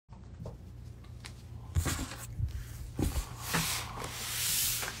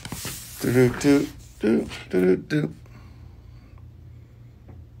Do do do do do.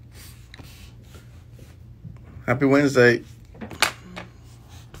 Happy Wednesday.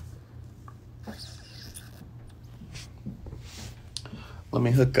 Let me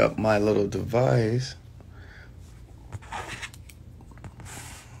hook up my little device.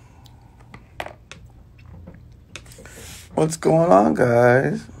 What's going on,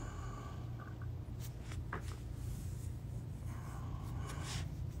 guys?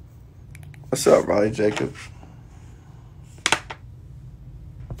 What's up, Riley Jacob?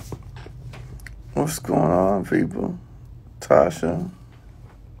 What's going on, people? Tasha.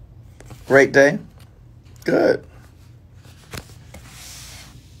 Great day? Good.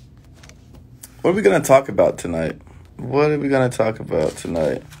 What are we going to talk about tonight?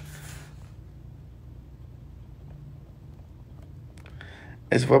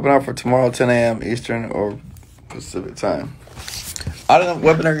 It's a webinar for tomorrow, 10 a.m. Eastern or Pacific time. I don't know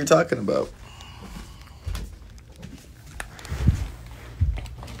what webinar you're talking about.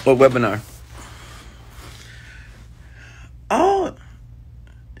 What webinar? Oh,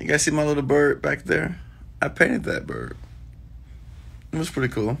 you guys see my little bird back there? I painted that bird. It was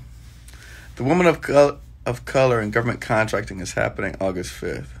pretty cool. The Woman of Color in Government Contracting is happening August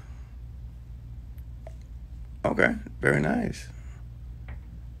 5th. Okay, very nice.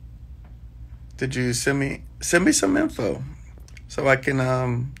 Did you send me some info so I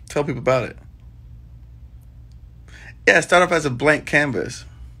can tell people about it? Yeah, start off as a blank canvas.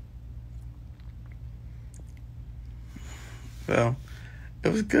 So, it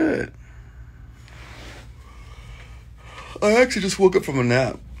was good. I actually just woke up from a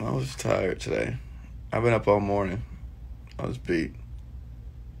nap. I was tired today. I've been up all morning. I was beat.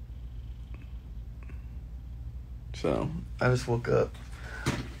 So, I just woke up.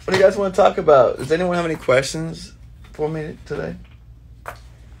 What do you guys want to talk about? Does anyone have any questions for me today?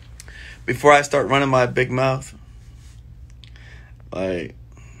 Before I start running my big mouth? Like,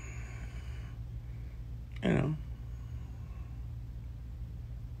 you know.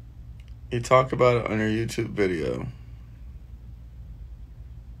 You talked about it on your YouTube video.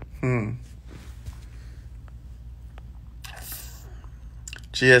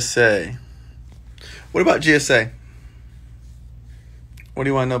 GSA. What about GSA? What do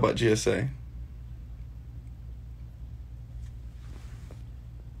you want to know about GSA?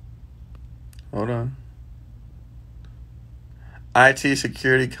 Hold on. IT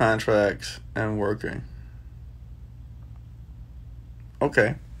security contracts and working.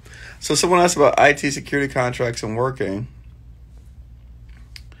 Okay. So someone asked about IT security contracts and working.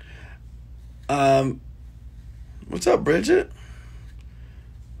 What's up, Bridget?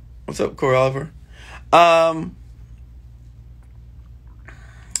 What's up, Corey Oliver?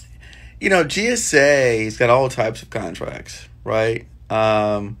 You know, GSA's got all types of contracts, right?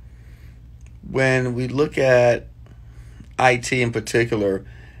 When we look at IT in particular,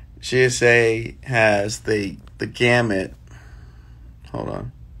 GSA has the gamut. Hold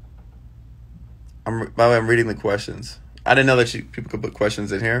on. By the way, I'm reading the questions. I didn't know that people could put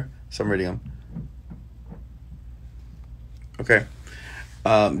questions in here, so I'm reading them. Okay.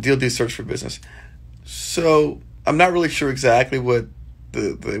 Deal do search for business. So I'm not really sure exactly what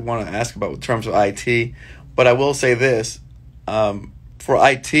they want to ask about in terms of IT, but I will say this. For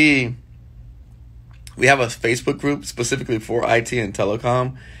IT, we have a Facebook group specifically for IT and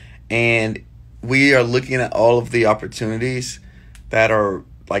telecom, and we are looking at all of the opportunities that are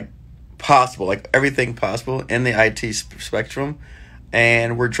like possible, like everything possible in the IT spectrum,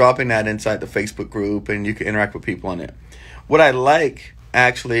 and we're dropping that inside the Facebook group, and you can interact with people on it. What I like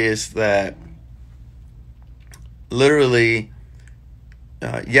actually is that literally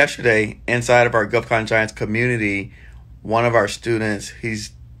yesterday inside of our GovCon Giants community, one of our students,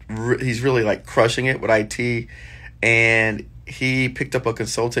 he's really like crushing it with IT, and he picked up a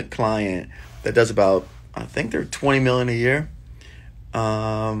consultant client that does about, I think they're $20 million a year.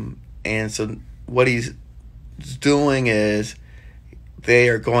 And so what he's doing is they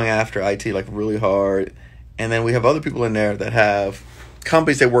are going after IT like really hard. And then we have other people in there that have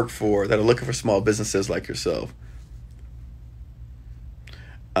companies they work for that are looking for small businesses like yourself.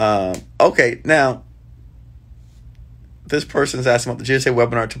 Okay, now this person is asking about the GSA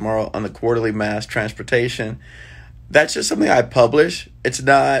webinar tomorrow on the quarterly mass transportation. That's just something I publish. It's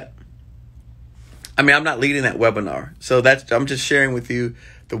not, I'm not leading that webinar. So I'm just sharing with you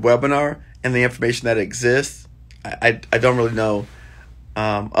the webinar and the information that exists. I don't really know.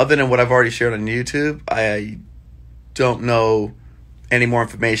 Other than what I've already shared on YouTube, I don't know any more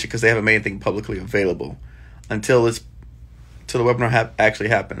information because they haven't made anything publicly available until the webinar actually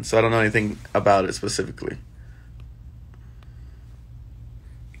happens. So I don't know anything about it specifically.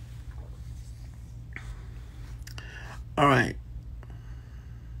 All right.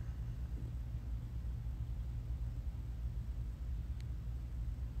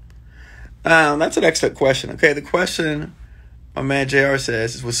 That's an excellent question. Okay, the question my man JR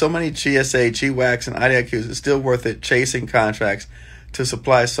says is, with so many GSA, GWACs, and IDIQs, is it still worth it chasing contracts to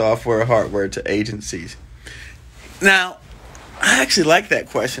supply software or hardware to agencies? Now, I actually like that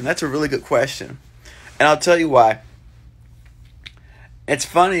question. That's a really good question. And I'll tell you why. It's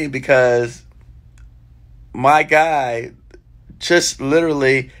funny because my guy just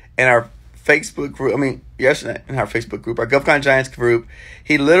literally in our Facebook group, yesterday in our Facebook group, our GovCon Giants group,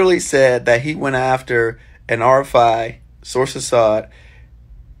 he literally said that he went after an RFI, sources saw it,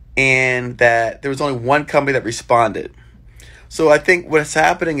 and that there was only one company that responded. So I think what's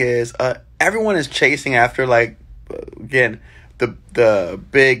happening is everyone is chasing after, again, the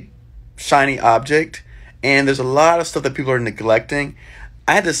big shiny object, and there's a lot of stuff that people are neglecting.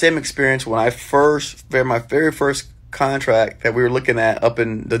 I had the same experience when my very first contract that we were looking at up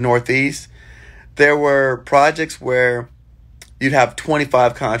in the Northeast. There were projects where you'd have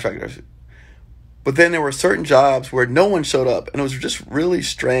 25 contractors, but then there were certain jobs where no one showed up, and it was just really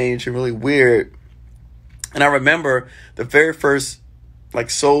strange and really weird. And I remember the very first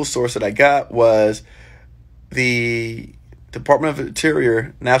sole source that I got was the Department of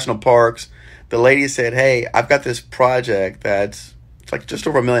Interior, National Parks. The lady said, "Hey, I've got this project that's just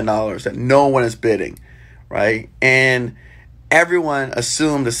over $1 million that no one is bidding," right? And everyone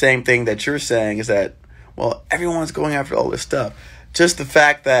assumed the same thing that you're saying, is that, well, everyone's going after all this stuff. Just the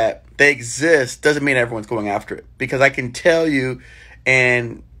fact that they exist doesn't mean everyone's going after it. Because I can tell you,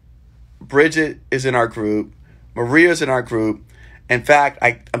 and Bridget is in our group, Maria's in our group. In fact,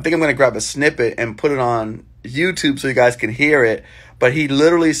 I think I'm going to grab a snippet and put it on YouTube so you guys can hear it. But he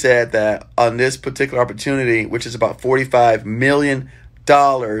literally said that on this particular opportunity, which is about $45 million,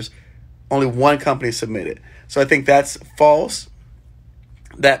 only one company submitted. So I think that's false.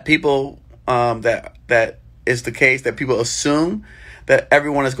 That people, that is the case, that people assume that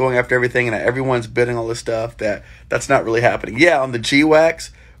everyone is going after everything and that everyone's bidding all this stuff. That's not really happening. Yeah, on the GWACs,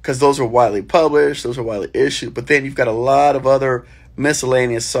 because those are widely published, those are widely issued. But then you've got a lot of other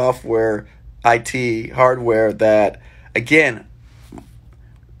miscellaneous software, IT, hardware that, again,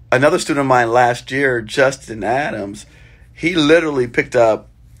 another student of mine last year, Justin Adams, he literally picked up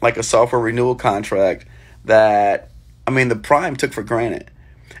a software renewal contract that, the prime took for granted.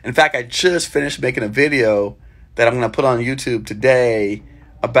 In fact, I just finished making a video that I'm going to put on YouTube today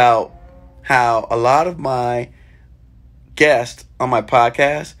about how a lot of my guests on my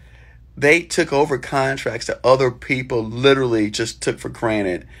podcast, they took over contracts that other people literally just took for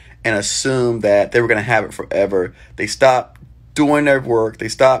granted and assumed that they were going to have it forever. They stopped doing their work. They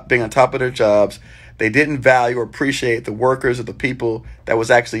stopped being on top of their jobs. They didn't value or appreciate the workers or the people that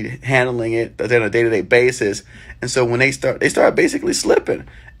was actually handling it on a day-to-day basis. And so when they started basically slipping.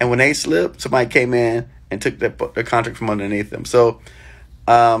 And when they slipped, somebody came in and took their contract from underneath them. So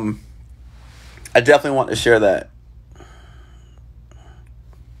I definitely want to share that.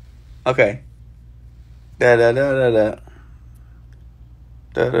 Okay. Da-da-da-da-da.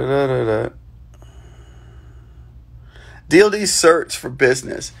 Da-da-da-da-da. DoD search for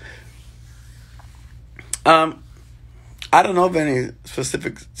business. I don't know of any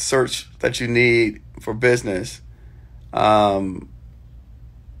specific search that you need for business. I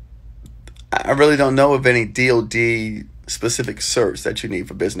really don't know of any DoD specific search that you need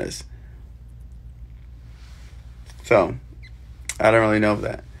for business. So, I don't really know of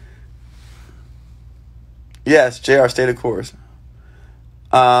that. Yes, JR, state of course.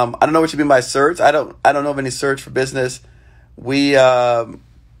 I don't know what you mean by search. I don't know of any search for business. We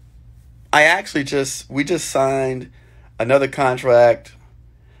just signed another contract.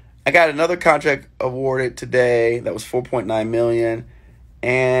 I got another contract awarded today that was $4.9 million,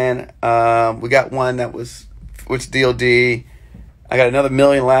 and we got one that was DOD. I got another $1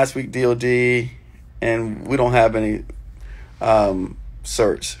 million last week DOD, and we don't have any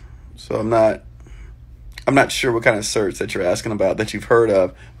search. So I'm not sure what kind of search that you're asking about that you've heard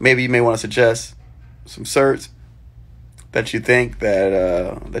of. Maybe you may want to suggest some search that you think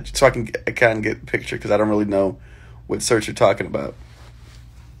that so I can kind of get a picture, because I don't really know what search you're talking about.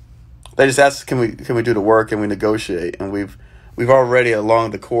 They just asked, can we do the work, and we negotiate, and we've already,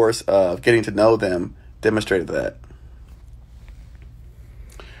 along the course of getting to know them, demonstrated that.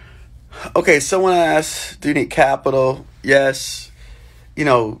 Okay, someone asked, do you need capital? Yes.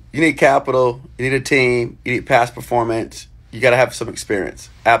 You need capital, you need a team, you need past performance, you got to have some experience.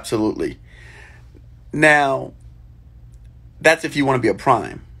 Absolutely. Now, that's if you want to be a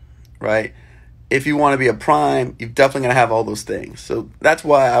prime, right? if you want to be a prime, you're definitely going to have all those things. So that's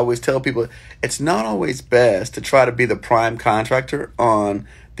why I always tell people it's not always best to try to be the prime contractor on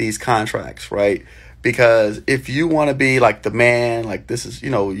these contracts, right? Because if you want to be like the man, like this is,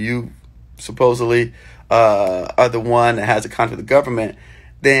 you supposedly are the one that has a contract with the government,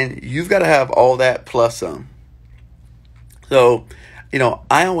 then you've got to have all that plus some. So,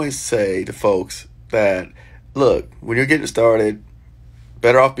 I always say to folks that, look, when you're getting started,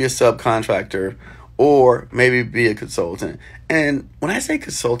 better off be a subcontractor or maybe be a consultant. And when I say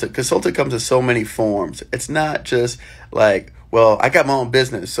consultant comes in so many forms. It's not just like, well, I got my own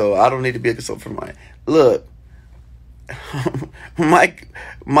business, so I don't need to be a consultant for mine. Look,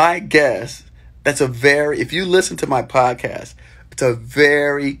 my guess, if you listen to my podcast, it's a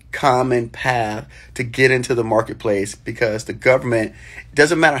very common path to get into the marketplace because the government, it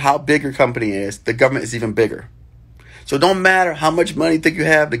doesn't matter how big your company is, the government is even bigger. So it don't matter how much money you think you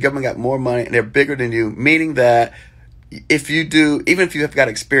have, the government got more money and they're bigger than you, meaning that even if you have got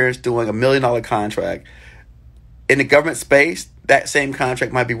experience doing $1 million contract, in the government space, that same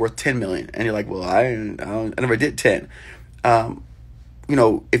contract might be worth $10 million. And you're like, well, I never did 10.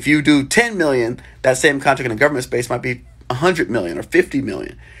 If you do 10 million, that same contract in the government space might be 100 million or 50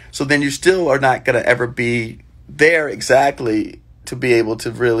 million. So then you still are not going to ever be there exactly to be able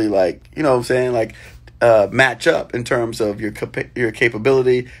to really match up in terms of your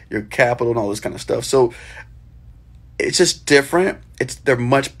capability, your capital, and all this kind of stuff. So it's just different. They're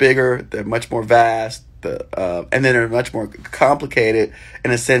much bigger. They're much more vast. And then they're much more complicated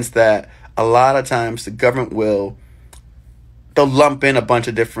in a sense that a lot of times the government they'll lump in a bunch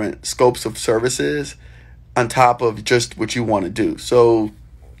of different scopes of services on top of just what you want to do. So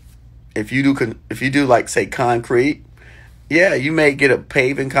if you do like say concrete, yeah, you may get a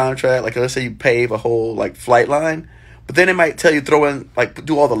paving contract. Like let's say you pave a whole like flight line, but then it might tell you throw in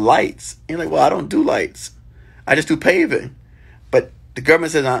do all the lights. And you're like, well, I don't do lights. I just do paving. But the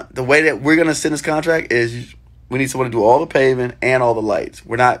government says the way that we're going to send this contract is we need someone to do all the paving and all the lights.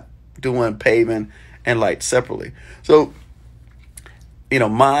 We're not doing paving and lights separately. So,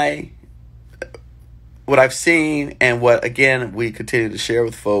 what I've seen and what, again, we continue to share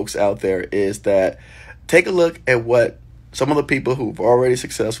with folks out there is that take a look at what some of the people who've already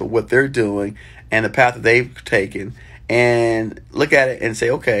successful, what they're doing and the path that they've taken, and look at it and say,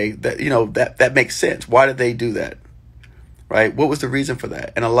 okay, that makes sense. Why did they do that? Right? What was the reason for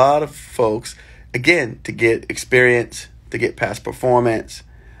that? And a lot of folks, again, to get experience, to get past performance,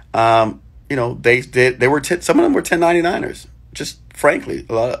 some of them were 1099ers. Just frankly,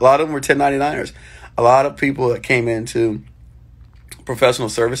 a lot of them were 1099ers. A lot of people that came into professional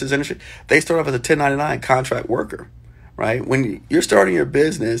services industry, they start off as a 1099 contract worker, right? When you're starting your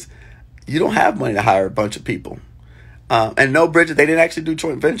business, you don't have money to hire a bunch of people. And no, Bridget, they didn't actually do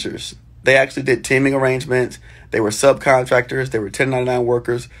joint ventures. They actually did teaming arrangements. They were subcontractors. They were 1099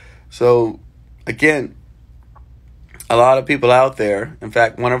 workers. So, again, a lot of people out there, in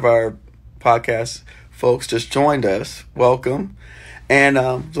fact, one of our podcast folks just joined us. Welcome. And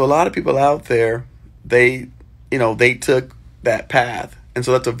so a lot of people out there, they took that path. And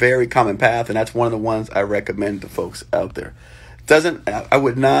so that's a very common path. And that's one of the ones I recommend to folks out there. I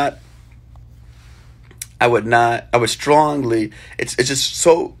would strongly, it's just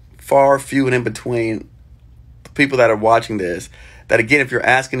so far few and in between people that are watching this that, again, if you're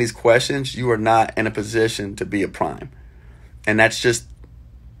asking these questions, you are not in a position to be a prime. And that's just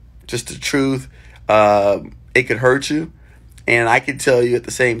the truth. It could hurt you. And I can tell you at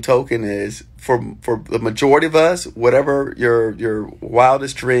the same token is for the majority of us, whatever your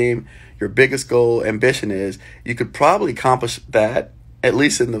wildest dream, your biggest goal, ambition is, you could probably accomplish that, at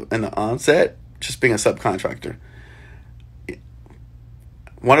least in the onset, just being a subcontractor.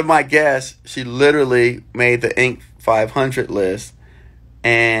 One of my guests, she literally made the Inc. 500 list,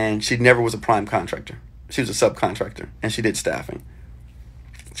 and she never was a prime contractor. She was a subcontractor, and she did staffing.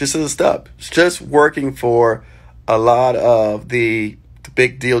 Just as a stub. Just working for a lot of the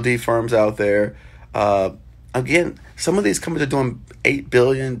big DoD firms out there. Again, some of these companies are doing $8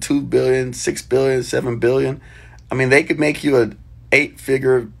 billion, $2 billion, $6 billion, $7 billion. I mean, they could make you an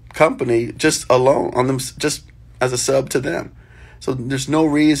 8-figure company just alone on them, just as a sub to them. So there's no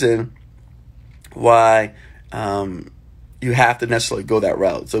reason why you have to necessarily go that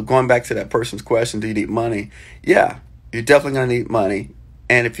route. So going back to that person's question, do you need money? Yeah, you're definitely going to need money.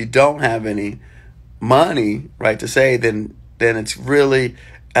 And if you don't have any money, right, to say, then it's really,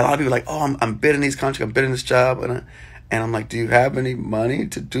 a lot of people are like, oh, I'm bidding these contracts, I'm bidding this job. And I'm like, do you have any money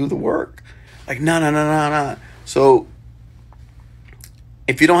to do the work? Like, no. So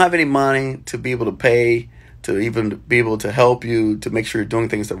if you don't have any money to be able to pay, to even be able to help you, to make sure you're doing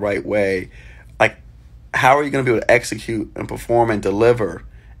things the right way, like, how are you going to be able to execute and perform and deliver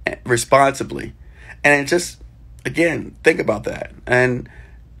responsibly? And it just, again, think about that. And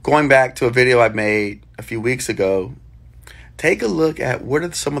going back to a video I made a few weeks ago, take a look at what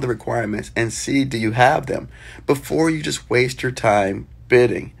are some of the requirements and see, do you have them before you just waste your time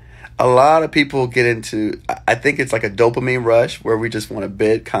bidding. A lot of people get into, I think it's like a dopamine rush where we just want to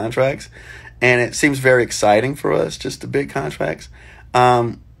bid contracts, and it seems very exciting for us just to bid contracts.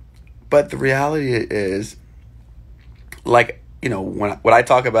 But the reality is, like, what I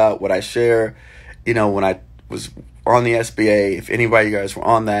talk about, what I share, when I was on the SBA, if anybody of you guys were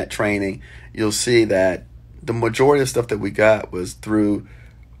on that training, you'll see that the majority of stuff that we got was through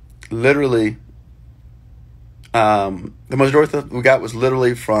literally, the majority of stuff we got was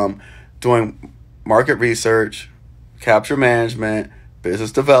literally from doing market research, capture management,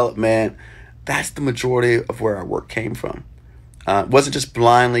 business development. That's the majority of where our work came from. It wasn't just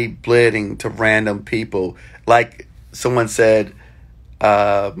blindly bidding to random people. Like someone said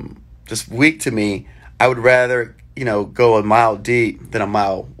this week to me, I would rather, go a mile deep than a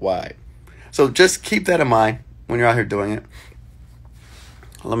mile wide. So just keep that in mind when you're out here doing it.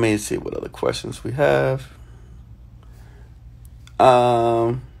 Let me see what other questions we have.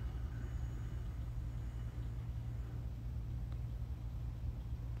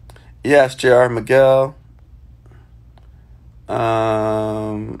 Yes, J.R. Miguel.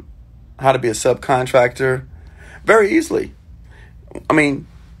 How to be a subcontractor. Very easily. I mean,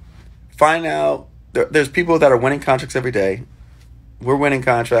 find out. There's people that are winning contracts every day. We're winning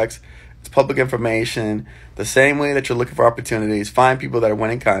contracts. It's public information. The same way that you're looking for opportunities, find people that are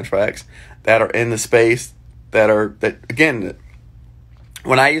winning contracts, that are in the space, that again,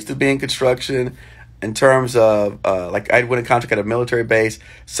 when I used to be in construction, in terms of, like, I'd win a contract at a military base,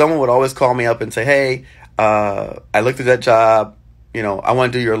 someone would always call me up and say, hey, I looked at that job, I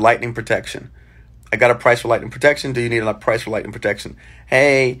want to do your lightning protection. I got a price for lightning protection. Do you need a price for lightning protection?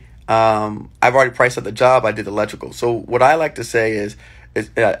 Hey, I've already priced out the job. I did electrical. So what I like to say is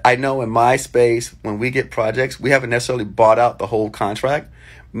I know in my space, when we get projects, we haven't necessarily bought out the whole contract,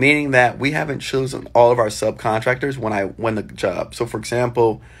 meaning that we haven't chosen all of our subcontractors when I win the job. So, for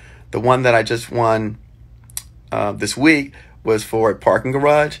example, the one that I just won this week was for a parking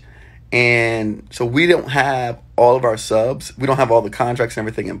garage. And so we don't have all of our subs. We don't have all the contracts and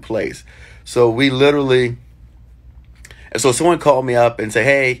everything in place. So we literally, so someone called me up and say,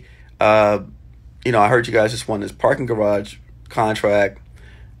 hey, I heard you guys just won this parking garage contract,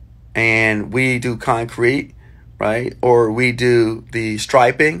 and we do concrete, right? Or we do the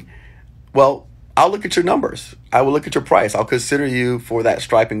striping. Well, I'll look at your numbers. I will look at your price. I'll consider you for that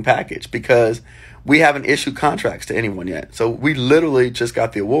striping package because we haven't issued contracts to anyone yet. So we literally just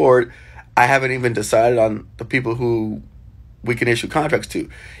got the award. I haven't even decided on the people who we can issue contracts to.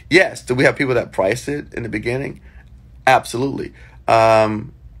 Yes, do we have people that priced it in the beginning? Absolutely.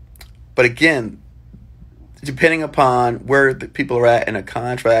 But again, depending upon where the people are at in a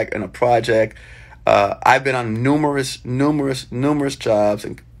contract and a project, I've been on numerous jobs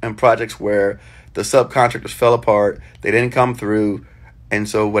and projects where the subcontractors fell apart. They didn't come through. And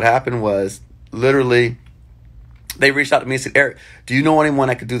so what happened was literally they reached out to me and said, Eric, do you know anyone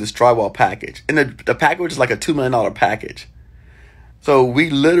that could do this drywall package? And the package is like a $2 million package. So we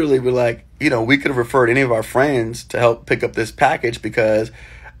literally were like, we could have referred any of our friends to help pick up this package because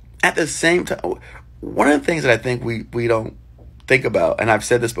at the same time, one of the things that I think we don't think about, and I've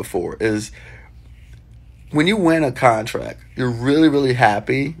said this before, is when you win a contract, you're really, really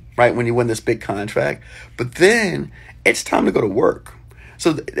happy, right, when you win this big contract. But then it's time to go to work.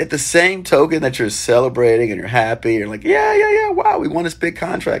 So at the same token that you're celebrating and you're happy, you're like, yeah, wow, we won this big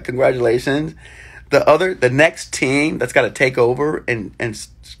contract, congratulations. The next team that's got to take over and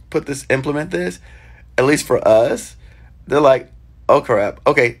implement this, at least for us, they're like, oh crap,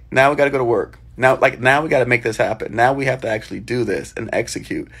 okay, now we got to go to work. Now we got to make this happen. Now we have to actually do this and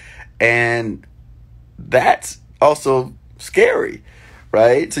execute. And that's also scary,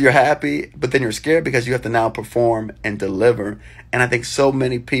 right? So you're happy, but then you're scared because you have to now perform and deliver. And I think so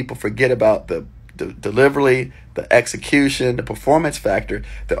many people forget about the delivery, the execution, the performance factor.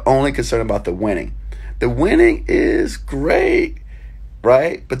 They're only concerned about the winning. The winning is great,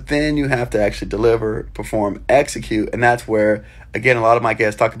 right? But then you have to actually deliver, perform, execute. And that's where, again, a lot of my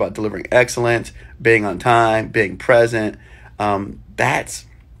guests talk about delivering excellence, being on time, being present. That's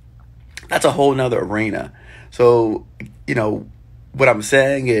a whole nother arena. So, what I'm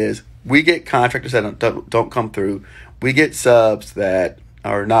saying is we get contractors that don't come through. We get subs that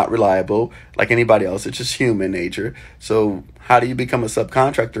are not reliable like anybody else. It's just human nature. So how do you become a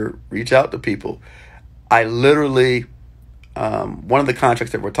subcontractor? Reach out to people. I literally one of the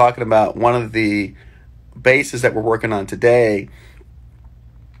contracts that we're talking about, one of the bases that we're working on today,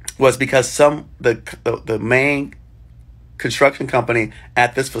 was because the main construction company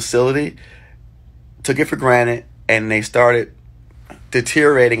at this facility took it for granted, and they started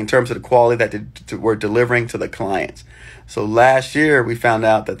deteriorating in terms of the quality that we're delivering to the clients. So last year we found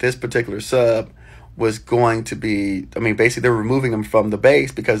out that this particular sub was going to be, basically they were removing them from the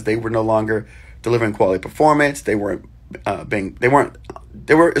base because they were no longer delivering quality performance. There's a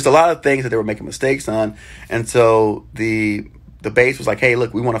lot of things that they were making mistakes on. And so the base was like, hey,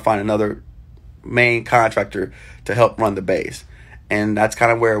 look, we want to find another main contractor to help run the base. And that's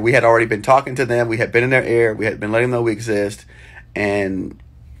kind of where we had already been talking to them. We had been in their ear. We had been letting them know we exist. And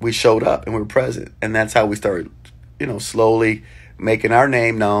we showed up and we were present. And that's how we started, slowly making our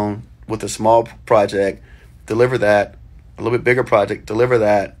name known with a small project, deliver that, a little bit bigger project, deliver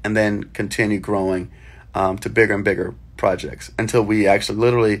that, and then continue growing to bigger and bigger projects until we actually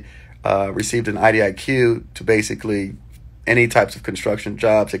literally received an IDIQ to basically any types of construction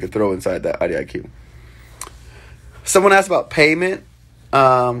jobs they could throw inside that IDIQ. Someone asked about payment.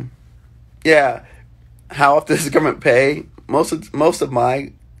 Yeah, how often does the government pay? Most of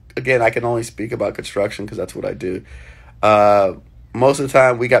my, again, I can only speak about construction because that's what I do. Most of the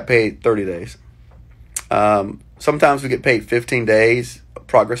time we got paid 30 days. Sometimes we get paid 15 days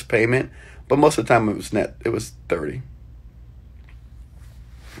progress payment, but most of the time it was 30.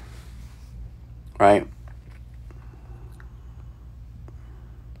 Right?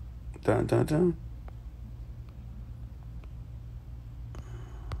 Dun, dun, dun.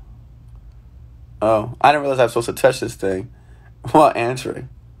 Oh, I didn't realize I was supposed to touch this thing while answering.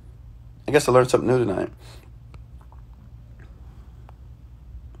 I guess I learned something new tonight.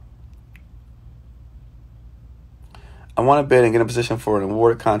 I want to bid and get in a position for an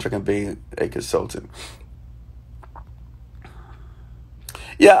awarded contract and being a consultant.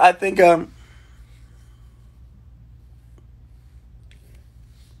 Yeah, I think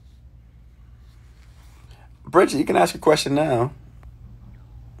Bridget, you can ask a question now.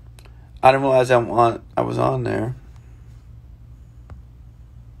 I didn't realize I was on there.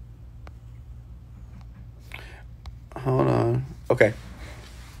 Hold on. Okay.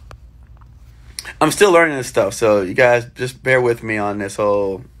 I'm still learning this stuff, so you guys just bear with me on this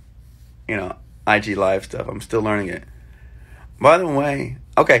whole, IG Live stuff. I'm still learning it. By the way,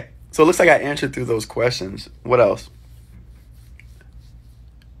 okay, so it looks like I answered through those questions. What else?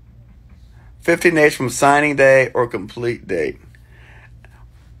 15 days from signing day or complete date.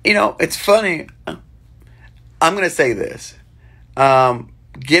 It's funny. I'm going to say this.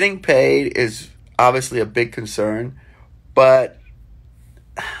 Getting paid is obviously a big concern, but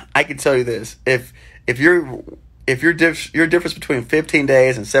I can tell you this: if your difference between 15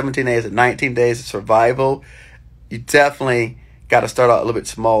 days and 17 days and 19 days is survival, you definitely got to start out a little bit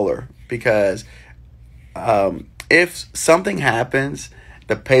smaller, because if something happens,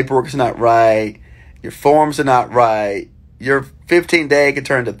 the paperwork is not right, your forms are not right, your 15-day could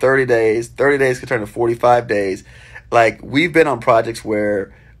turn to 30 days, 30 days could turn to 45 days. Like, we've been on projects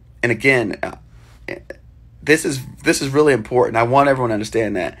where, and again, this is really important. I want everyone to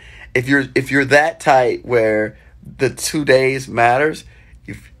understand that if you're that tight where the 2 days matters,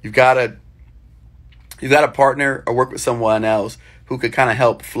 you've got to partner or work with someone else who could kind of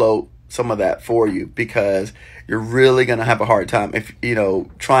help float some of that for you, because you're really going to have a hard time if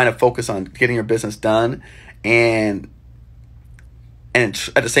trying to focus on getting your business done and at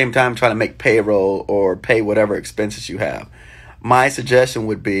the same time trying to make payroll or pay whatever expenses you have. My suggestion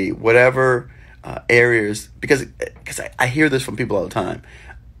would be whatever areas, because I hear this from people all the time,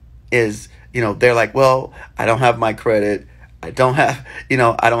 is they're like, well, I don't have my credit, I don't have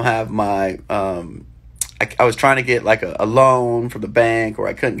my I was trying to get like a loan from the bank, or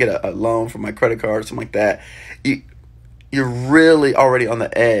I couldn't get a loan from my credit card or something like that. You're really already on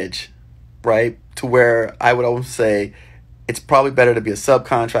the edge, right? To where I would always say it's probably better to be a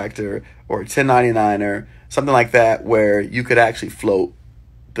subcontractor or a 1099er, something like that, where you could actually float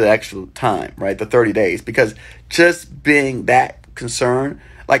the actual time, right? The 30 days. Because just being that concerned,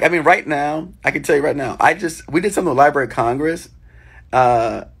 right now, I can tell you right now, we did something with Library of Congress,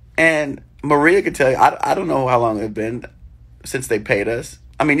 and Maria could tell you, I don't know how long it's been since they paid us.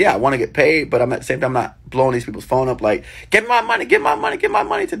 I want to get paid, but I'm at the same time not blowing these people's phone up like, get my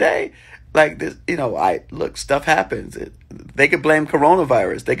money today. Like this, look, stuff happens. They could blame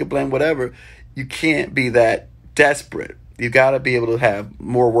coronavirus. They could blame whatever. You can't be that desperate. You got to be able to have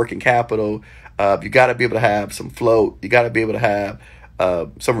more working capital. You got to be able to have some float. You got to be able to have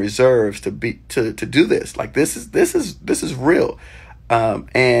some reserves to do this. Like this is real.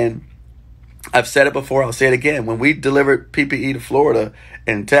 And I've said it before, I'll say it again. When we delivered PPE to Florida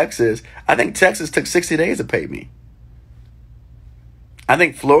and Texas, I think Texas took 60 days to pay me. I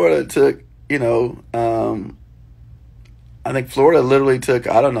think Florida took, I think Florida literally took,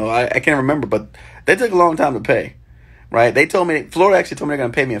 I don't know, I can't remember, but they took a long time to pay, right? Florida actually told me they're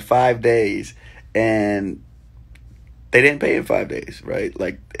going to pay me in 5 days, and they didn't pay in 5 days, right?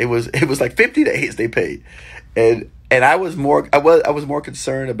 Like it was like 50 days they paid. And I was more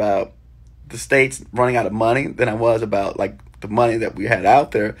concerned about the states running out of money than I was about like the money that we had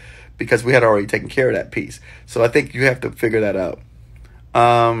out there, because we had already taken care of that piece. So I think you have to figure that out.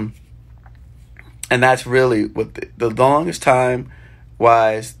 And that's really what the longest time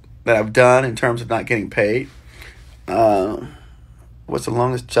wise that I've done in terms of not getting paid. What's the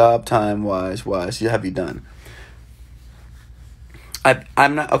longest job time wise have you done?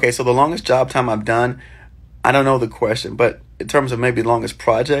 I'm not okay. So the longest job time I've done, I don't know the question, but in terms of maybe the longest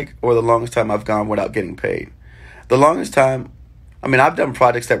project or the longest time I've gone without getting paid, the longest time, I mean, I've done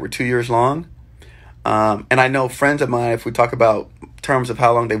projects that were 2 years long. And I know friends of mine, if we talk about terms of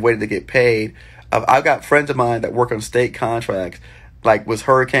how long they waited to get paid, I've got friends of mine that work on state contracts, like with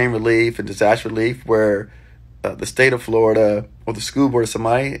hurricane relief and disaster relief, where the state of Florida or the school board or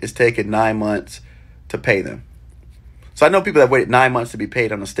somebody is taking 9 months to pay them. So I know people that waited 9 months to be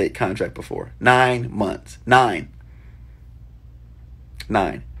paid on a state contract before. 9 months. Nine.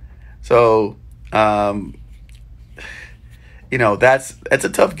 So, that's a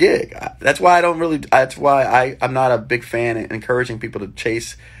tough gig. That's why I'm not a big fan of encouraging people to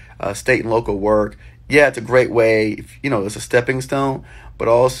chase state and local work. Yeah, it's a great way, it's a stepping stone, but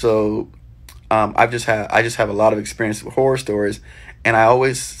also I just have a lot of experience with horror stories, and I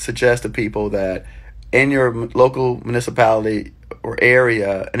always suggest to people that in your local municipality or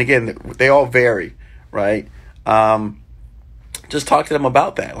area, and again, they all vary, right? Just talk to them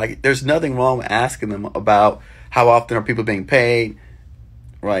about that. Like, there's nothing wrong with asking them about how often are people being paid,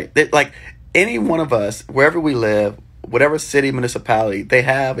 right? Like, any one of us, wherever we live, whatever city, municipality, they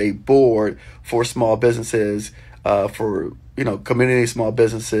have a board for small businesses, for community small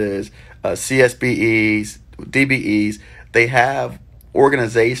businesses, CSBEs, DBEs. They have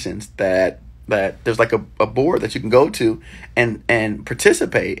organizations that there's like a board that you can go to and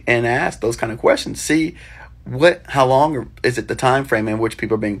participate and ask those kind of questions. See how long is it the time frame in which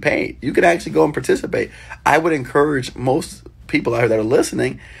people are being paid. You can actually go and participate. I would encourage most people out here that are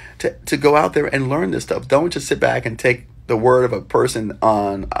listening to go out there and learn this stuff. Don't just sit back and take the word of a person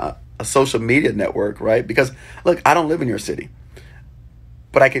on a social media network, right? Because look, I don't live in your city,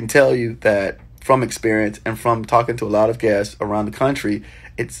 but I can tell you that from experience and from talking to a lot of guests around the country,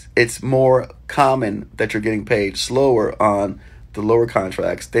 it's more common that you're getting paid slower on the lower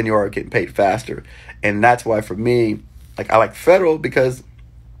contracts than you are getting paid faster. And that's why for me, like, I like federal because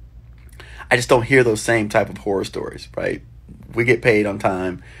I just don't hear those same type of horror stories, right? We get paid on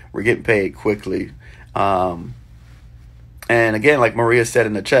time. We're getting paid quickly. And again, like Maria said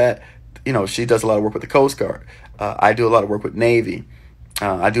in the chat, she does a lot of work with the Coast Guard. I do a lot of work with Navy.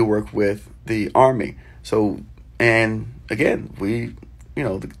 I do work with the Army. So, and again, we,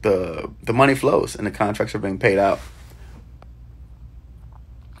 the money flows and the contracts are being paid out.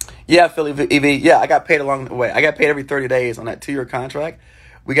 Yeah, Philly EV. Yeah, I got paid along the way. I got paid every 30 days on that 2-year contract.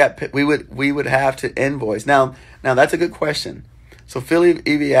 We would have to invoice. Now that's a good question. So Philly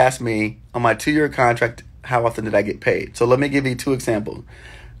EV asked me on my 2-year contract, how often did I get paid? So let me give you 2 examples.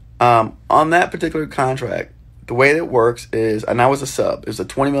 On that particular contract, the way that it works is, and I was a sub. It was a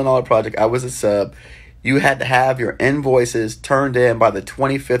 $20 million project. I was a sub. You had to have your invoices turned in by the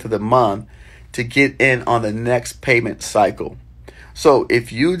 25th of the month to get in on the next payment cycle. So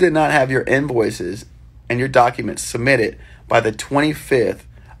if you did not have your invoices and your documents submitted by the 25th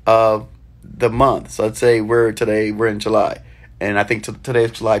of the month, so let's say we're in July, and I think today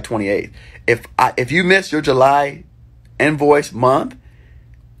is July 28th. If you miss your July invoice month,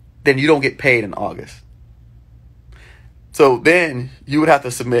 then you don't get paid in August. So then you would have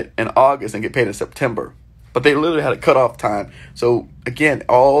to submit in August and get paid in September. But they literally had a cutoff time. So again,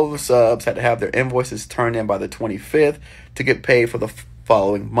 all the subs had to have their invoices turned in by the 25th to get paid for the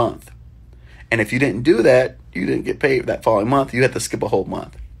following month. And if you didn't do that, you didn't get paid that following month. You had to skip a whole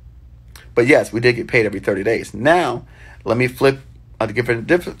month. But yes, we did get paid every 30 days. Now, let me flip a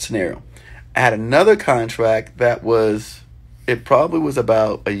different scenario. I had another contract that it probably was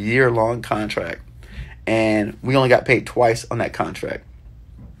about a year-long contract. And we only got paid twice on that contract.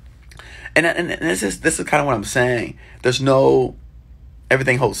 And this is kind of what I'm saying.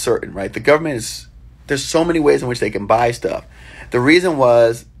 Everything holds certain, right? The government there's so many ways in which they can buy stuff. The reason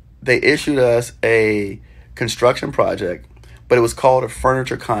was they issued us a construction project, but it was called a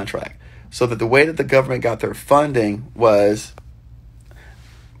furniture contract. So that the way that the government got their funding was,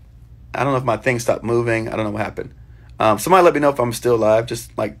 I don't know if my thing stopped moving. I don't know what happened. Somebody let me know if I'm still live.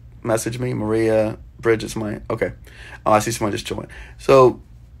 Just like message me. Maria, Bridget's mine. Okay. Oh, I see someone just joined. So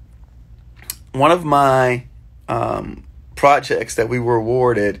one of my projects that we were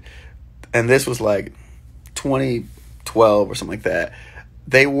awarded, and this was like 2012 or something like that,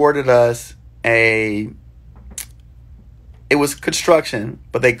 they awarded us it was construction,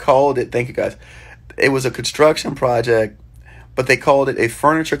 but they called it, thank you guys, it was a construction project, but they called it a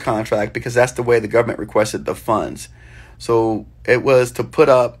furniture contract because that's the way the government requested the funds. So it was to put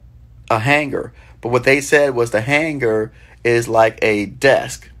up a hangar, but what they said was the hangar is like a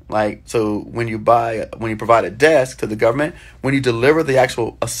desk. Like, so when you provide a desk to the government, when you deliver the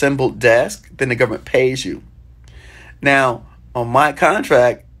actual assembled desk, then the government pays you. Now, on my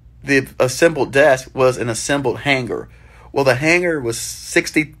contract, the assembled desk was an assembled hangar. Well, the hangar was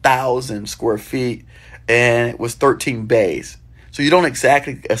 60,000 square feet and it was 13 bays. So you don't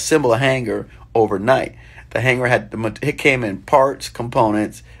exactly assemble a hangar overnight. The hangar it came in parts,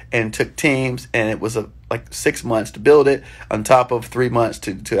 components, and took teams, and it was like 6 months to build it, on top of 3 months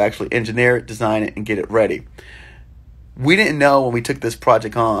to actually engineer it, design it, and get it ready. We didn't know when we took this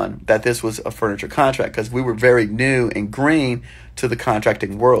project on that this was a furniture contract because we were very new and green to the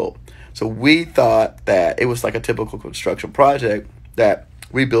contracting world. So we thought that it was like a typical construction project that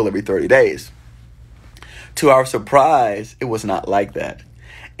we build every 30 days. To our surprise, it was not like that.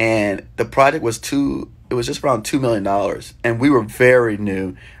 And the project was just around $2 million. And we were very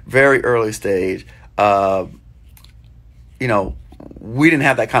new, very early stage. We didn't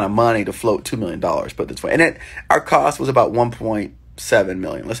have that kind of money to float $2 million, put it this way. And our cost was about 1.7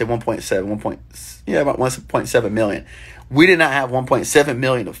 million. Let's say about 1.7 million. We did not have 1.7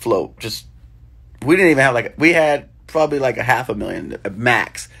 million to float. We didn't even have we had probably like a $500,000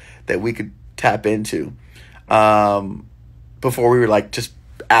 max that we could tap into before we were just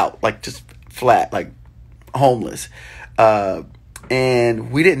out, just flat, homeless.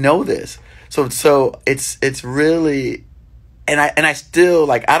 And we didn't know this. So it's really, and I still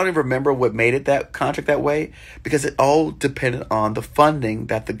I don't even remember what made it that contract that way, because it all depended on the funding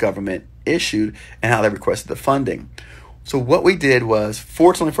that the government issued and how they requested the funding. So what we did was,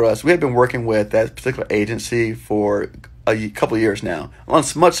 fortunately for us, we had been working with that particular agency for a couple of years now on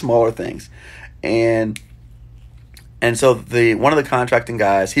much smaller things. And so one of the contracting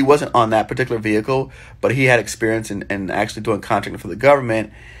guys, he wasn't on that particular vehicle, but he had experience in actually doing contracting for the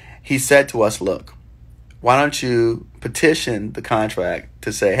government. He said to us, look, why don't you petition the contract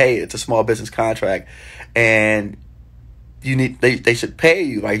to say, hey, it's a small business contract and they should pay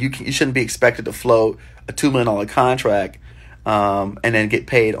you. You shouldn't be expected to float a $2 million contract and then get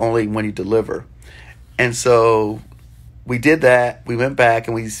paid only when you deliver. And so we did that. We went back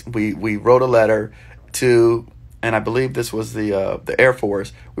and we wrote a letter to, and I believe this was the Air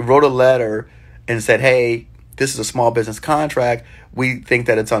Force. We wrote a letter and said, hey, this is a small business contract. We think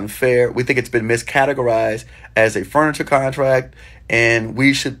that it's unfair. We think it's been miscategorized as a furniture contract, and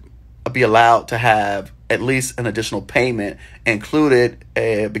we should be allowed to have at least an additional payment included,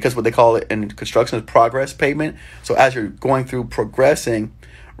 because what they call it in construction is progress payment. So as you're going through progressing,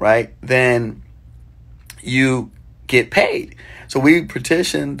 right, then you get paid. So we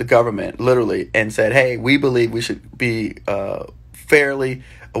petitioned the government literally and said, hey, we believe we should be fairly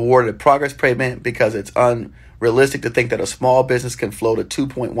awarded a progress payment because it's unrealistic to think that a small business can float a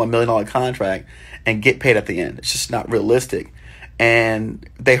 $2.1 million contract and get paid at the end. It's just not realistic. And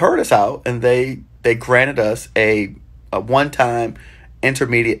they heard us out, and they granted us a one-time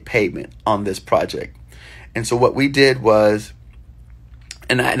intermediate payment on this project. And so what we did was,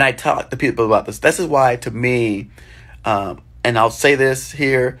 and I talked to people about this. This is why, to me, and I'll say this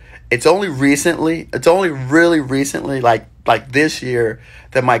here, it's only really recently, like this year,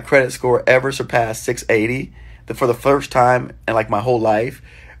 that my credit score ever surpassed 680 for the first time in my whole life.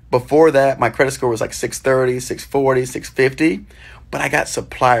 Before that, my credit score was 630, 640, 650, but I got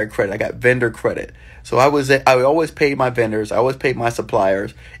supplier credit. I got vendor credit. So I always paid my vendors. I always paid my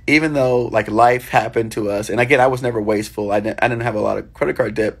suppliers, even though life happened to us. And again, I was never wasteful. I didn't have a lot of credit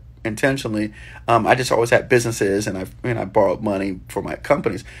card debt intentionally. I just always had businesses, and I borrowed money for my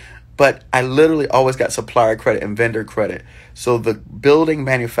companies. But I literally always got supplier credit and vendor credit. So the building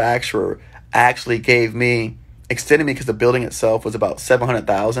manufacturer actually extended me, because the building itself was about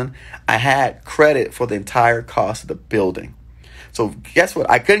 $700,000. I had credit for the entire cost of the building. So guess what?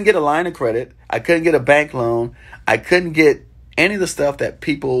 I couldn't get a line of credit. I couldn't get a bank loan. I couldn't get any of the stuff that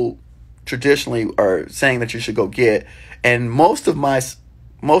people traditionally are saying that you should go get. And most of my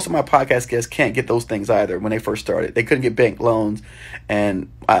most of my podcast guests can't get those things either. When they first started, they couldn't get bank loans,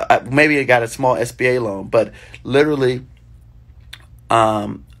 and maybe they got a small SBA loan, but literally,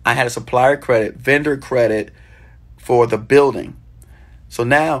 I had a supplier credit, vendor credit for the building. So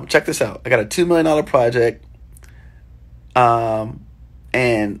now, check this out. I got a $2 million project,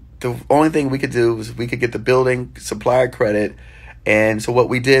 and the only thing we could do was we could get the building supplier credit. And so what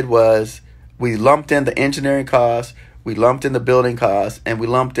we did was we lumped in the engineering costs, we lumped in the building costs, and we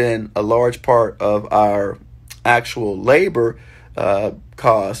lumped in a large part of our actual labor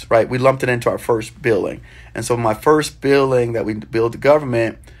costs, right? We lumped it into our first billing. And so my first billing that we billed the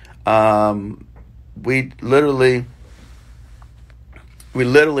government, we literally,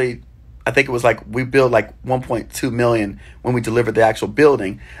 I think it was like we billed like 1.2 million when we delivered the actual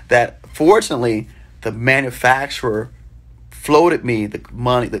building. That fortunately the manufacturer floated me the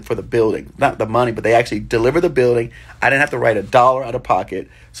money for the building, not the money, but they actually delivered the building. I didn't have to write $1 out of pocket.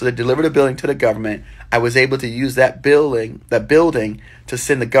 So they delivered the building to the government. I was able to use that building to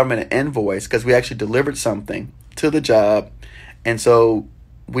send the government an invoice because we actually delivered something to the job. And so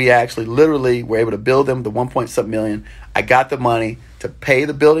we actually literally were able to bill them the 1.7 million. I got the money to pay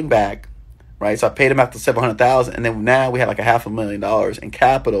the building back, right? So I paid them out the $700,000, and then now we had like $500,000 in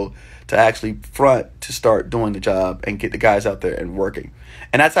capital to actually front to start doing the job and get the guys out there and working.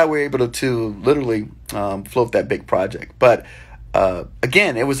 And that's how we were able to literally float that big project. But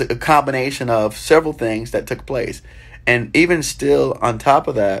again, it was a combination of several things that took place. And even still on top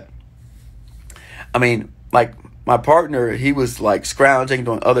of that, I mean, like my partner, he was like scrounging,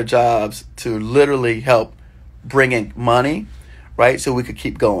 doing other jobs to literally help bring in money, right? So we could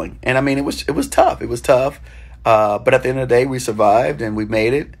keep going. And I mean, it was tough. It was tough. But at the end of the day, we survived and we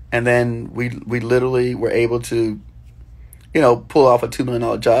made it. And then we literally were able to, pull off a $2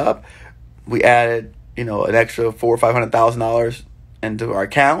 million job. We added, an extra $400,000 or $500,000 into our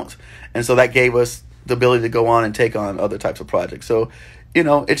account. And so that gave us the ability to go on and take on other types of projects. So,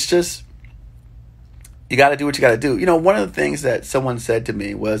 it's just, you got to do what you got to do. One of the things that someone said to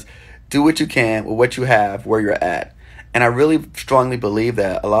me was, do what you can with what you have where you're at. And I really strongly believe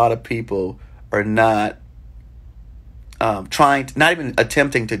that a lot of people are not not even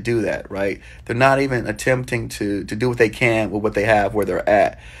attempting to do that, right? They're not even attempting to do what they can with what they have where they're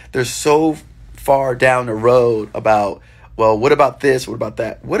at. They're so far down the road about, well, what about this? What about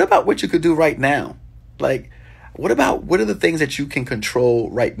that? What about what you could do right now? Like, what are the things that you can control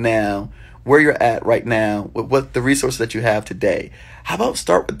right now, where you're at right now, with what the resources that you have today? How about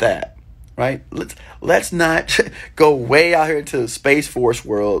start with that, right? Let's not go way out here into the Space Force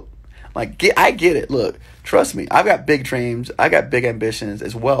world. Like, I get it. Look, trust me, I've got big dreams. I got big ambitions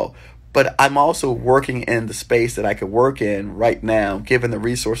as well. But I'm also working in the space that I could work in right now, given the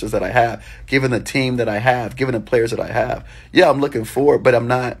resources that I have, given the team that I have, given the players that I have. Yeah, I'm looking forward, but I'm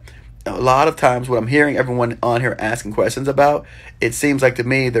not. A lot of times what I'm hearing everyone on here asking questions about, it seems like to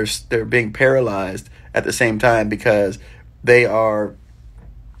me they're being paralyzed at the same time because they are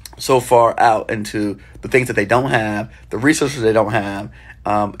so far out into the things that they don't have, the resources they don't have,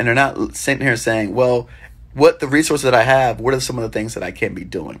 and they're not sitting here saying, well, what the resources that I have, what are some of the things that I can be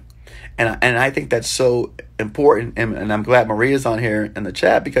doing? And I think that's so important, and I'm glad Maria's on here in the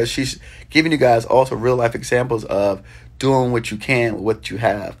chat because she's giving you guys also real life examples of doing what you can with what you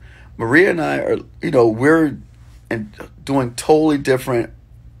have. Maria and I are, we're doing totally different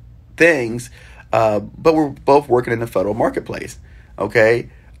things, but we're both working in the federal marketplace. Okay,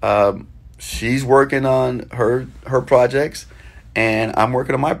 she's working on her projects, and I'm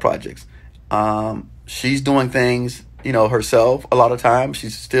working on my projects. She's doing things, herself. A lot of times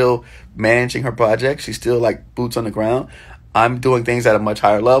she's still managing her projects. She's still like boots on the ground. I'm doing things at a much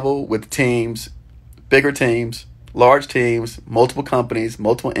higher level with teams, bigger teams, large teams, multiple companies,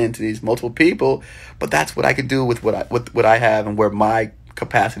 multiple entities, multiple people. But that's what I can do with what I have and where my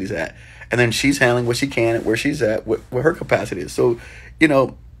capacity is at. And then she's handling what she can at where she's at, where her capacity is. So,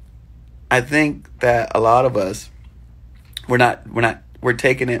 I think that a lot of us, we're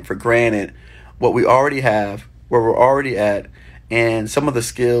taking it for granted what we already have, where we're already at, and some of the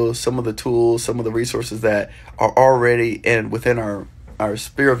skills, some of the tools, some of the resources that are already within our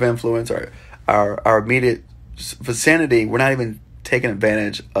sphere of influence, our immediate vicinity. We're not even taking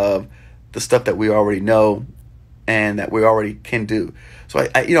advantage of the stuff that we already know and that we already can do. So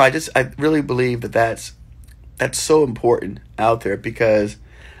I really believe that that's so important out there because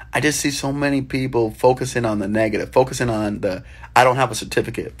I just see so many people focusing on the negative, focusing on the I don't have a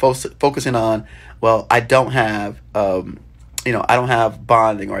certificate, focusing on, well, I don't have I don't have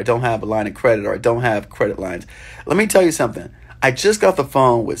bonding, or I don't have a line of credit, or I don't have credit lines. Let me tell you something. I just got the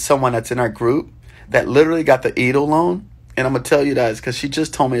phone with someone that's in our group that literally got the EIDL loan, and I'm going to tell you guys because she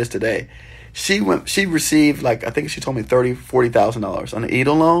just told me this today. She received like, I think she told me $40,000 on the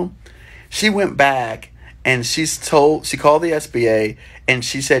EIDL loan. She went back and she called the SBA and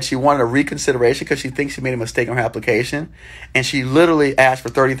she said she wanted a reconsideration because she thinks she made a mistake on her application. And she literally asked for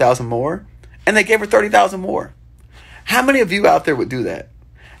 $30,000 more and they gave her $30,000 more. How many of you out there would do that?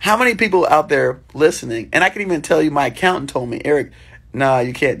 How many people out there listening? And I can even tell you, my accountant told me, Eric, nah,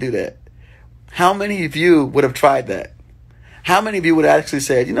 you can't do that. How many of you would have tried that? How many of you would have actually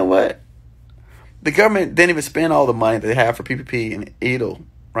said, you know what? The government didn't even spend all the money that they have for PPP and EIDL,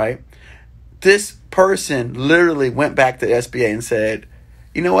 right? This person literally went back to the SBA and said,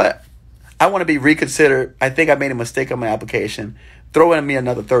 you know what? I want to be reconsidered. I think I made a mistake on my application. Throw in me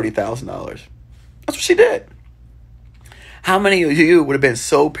another $30,000. That's what she did. How many of you would have been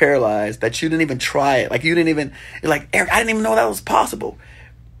so paralyzed that you didn't even try it? Like, you didn't even, you're like, Eric, I didn't even know that was possible.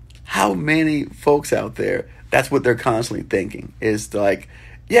 How many folks out there, that's what they're constantly thinking, is like,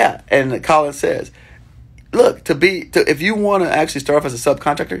 yeah. And Colin says, look, if you want to actually start off as a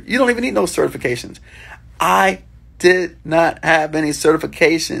subcontractor, you don't even need no certifications. I did not have any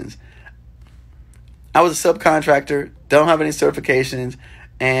certifications. I was a subcontractor, don't have any certifications.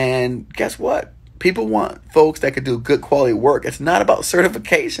 And guess what? People want folks that could do good quality work. It's not about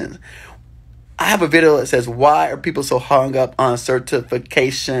certifications. I have a video that says, why are people so hung up on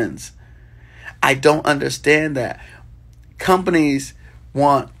certifications? I don't understand that. Companies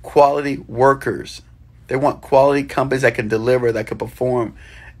want quality workers. They want quality companies that can deliver, that can perform.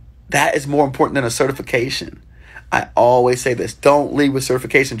 That is more important than a certification. I always say this. Don't lead with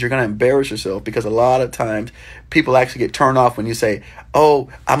certifications. You're going to embarrass yourself because a lot of times people actually get turned off when you say, oh,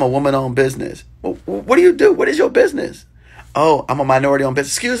 I'm a woman-owned business. Well, what do you do? What is your business? Oh, I'm a minority-owned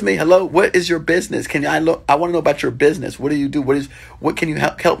business. Excuse me. Hello. What is your business? I want to know about your business. What do you do? What can you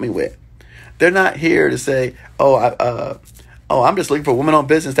help me with? They're not here to say, I'm just looking for a woman-owned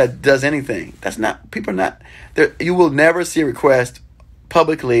business that does anything. That's not, people are not there. You will never see a request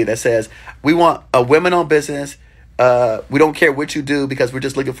publicly that says, we want a women-owned business. We don't care what you do because we're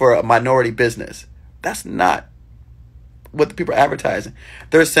just looking for a minority business. That's not what the people are advertising.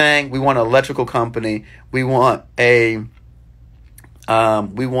 They're saying we want an electrical company. We want a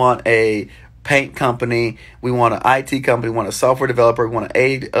paint company. We want an IT company. We want a software developer. We want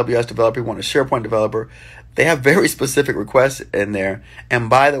an AWS developer. We want a SharePoint developer. They have very specific requests in there. And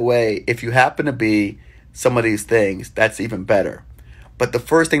by the way, if you happen to be some of these things, that's even better. But the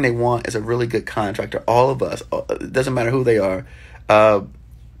first thing they want is a really good contractor. All of us, it doesn't matter who they are,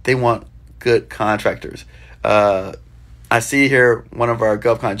 they want good contractors. I see here one of our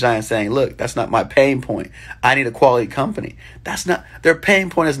GovCon giants saying, look, that's not my pain point. I need a quality company. That's not, their pain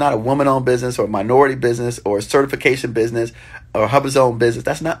point is not a woman-owned business or a minority business or a certification business or a hub-owned business.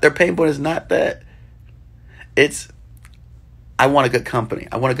 That's not, their pain point is not that. It's, I want a good company.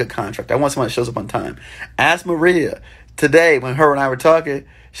 I want a good contractor. I want someone that shows up on time. Ask Maria. Today, when her and I were talking,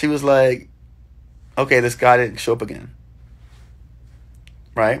 she was like, okay, this guy didn't show up again.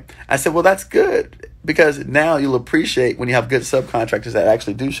 Right? I said, well, that's good because now you'll appreciate when you have good subcontractors that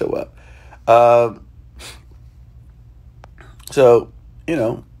actually do show up. So, you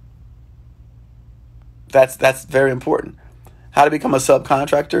know, that's very important. How to become a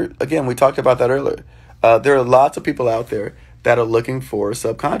subcontractor? Again, we talked about that earlier. There are lots of people out there that are looking for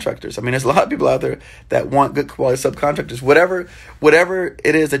subcontractors. I mean, there's a lot of people out there that want good quality subcontractors. Whatever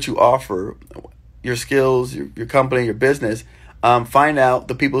it is that you offer, your skills, your company, your business, find out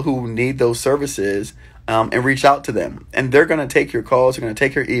the people who need those services and reach out to them. And they're going to take your calls. They're going to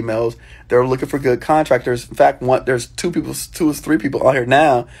take your emails. They're looking for good contractors. In fact, there's two or three people out here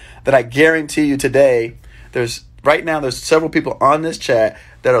now that I guarantee you today, there's several people on this chat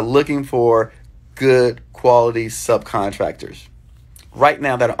that are looking for good quality subcontractors right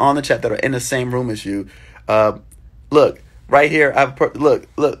now that are on the chat that are in the same room as you. Look right here.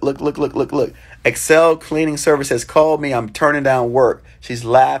 Look. Excel Cleaning Service has called me. I'm turning down work. She's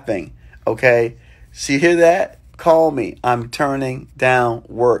laughing. Okay. See, hear that? Call me. I'm turning down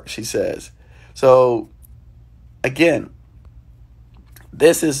work, she says. So again,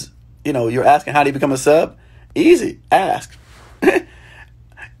 this is, you're asking how do you become a sub? Easy. Ask.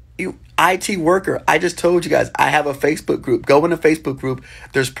 IT worker. I just told you guys, I have a Facebook group. Go in the Facebook group.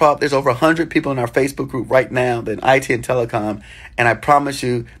 There's over 100 people in our Facebook group right now in IT and telecom. And I promise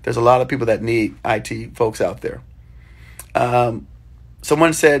you, there's a lot of people that need IT folks out there.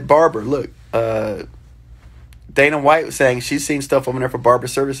 Someone said, barber, look, Dana White was saying she's seen stuff on there for barber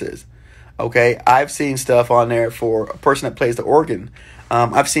services. Okay. I've seen stuff on there for a person that plays the organ.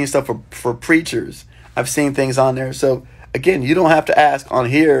 I've seen stuff for preachers. I've seen things on there. So, again, you don't have to ask on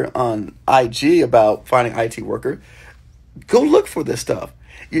here on IG about finding IT worker. Go look for this stuff.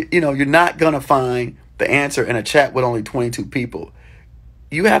 You're not going to find the answer in a chat with only 22 people.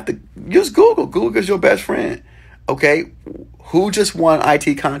 You have to use Google. Google is your best friend. Okay? Who just won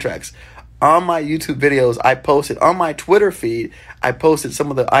IT contracts? On my YouTube videos, I posted. On my Twitter feed, I posted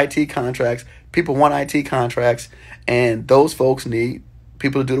some of the IT contracts. People won IT contracts, and those folks need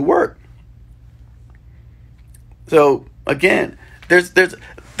people to do the work. So, again, there's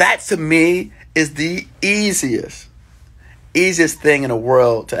that to me is the easiest thing in the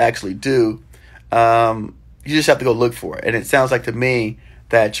world to actually do. You just have to go look for it. And it sounds like to me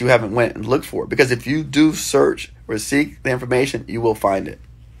that you haven't went and looked for it. Because if you do search or seek the information, you will find it.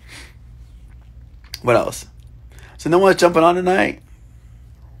 What else? So no one's jumping on tonight?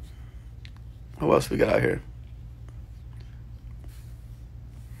 Who else we got out here?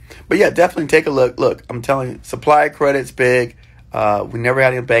 But yeah, definitely take a look. Look, I'm telling you, supply credit's big. We never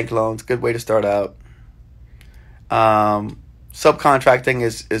had any bank loans. Good way to start out. Subcontracting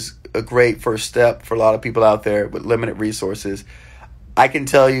is a great first step for a lot of people out there with limited resources. I can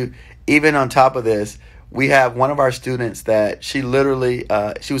tell you, even on top of this, we have one of our students that she literally,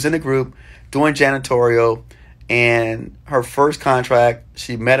 she was in the group doing janitorial, and her first contract,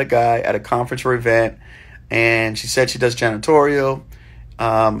 she met a guy at a conference or event, and she said she does janitorial.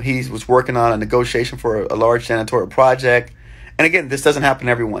 He was working on a negotiation for a large janitorial project. And again, this doesn't happen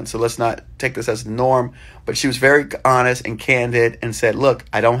to everyone, so let's not take this as the norm. But she was very honest and candid and said, look,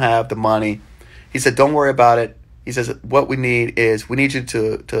 I don't have the money. He said, don't worry about it. He says, what we need is we need you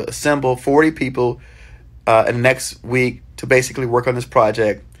to assemble 40 people in the next week to basically work on this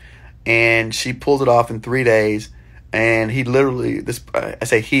project. And she pulled it off in 3 days. And he literally, I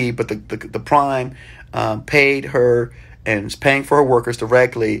say he, but the prime paid her and is paying for her workers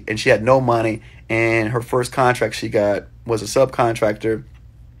directly. And she had no money. And her first contract she got was a subcontractor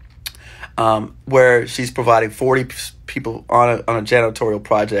where she's providing 40 people on a janitorial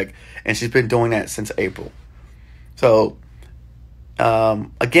project. And she's been doing that since April. So,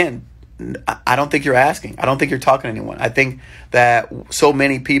 again, I don't think you're asking. I don't think you're talking to anyone. I think that so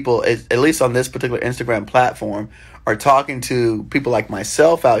many people, at least on this particular Instagram platform, are talking to people like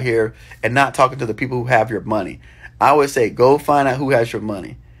myself out here and not talking to the people who have your money. I always say, go find out who has your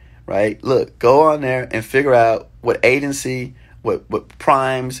money, right? Look, go on there and figure out what agency, what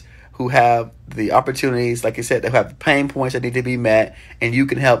primes who have the opportunities, like I said, that have the pain points that need to be met, and you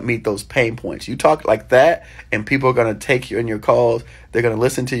can help meet those pain points. You talk like that, and people are going to take you in your calls. They're going to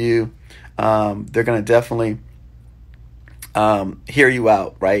listen to you. They're going to definitely hear you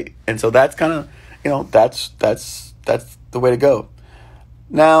out, right? And so that's kind of, that's the way to go.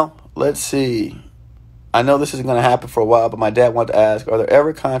 Now, let's see. I know this isn't going to happen for a while, but my dad wanted to ask, are there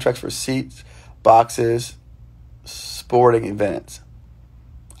ever contracts for seats, boxes, sporting events?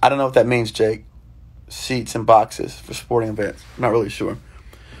 I don't know what that means, Jake. Seats and boxes for sporting events. I'm not really sure.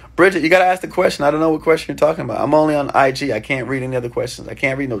 Bridget, you got to ask the question. I don't know what question you're talking about. I'm only on IG. I can't read any other questions. I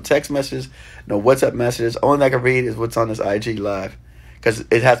can't read no text messages, no WhatsApp messages. Only thing I can read is what's on this IG live because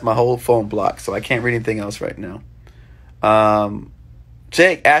it has my whole phone blocked, so I can't read anything else right now.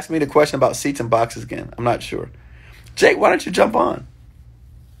 Jake, ask me the question about seats and boxes again. I'm not sure. Jake, why don't you jump on?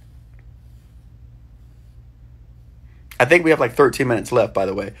 I think we have like 13 minutes left, by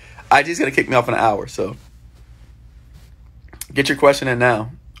the way. IG's going to kick me off in an hour, so get your question in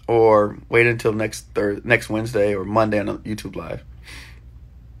now or wait until next Wednesday or Monday on YouTube Live.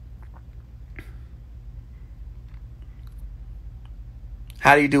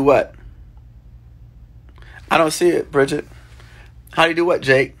 How do you do what? I don't see it, Bridget. How do you do what,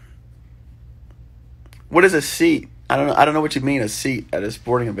 Jake? What is a seat? I don't know what you mean, a seat at a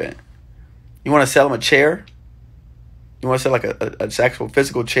sporting event. You want to sell them a chair? You want to sell like an actual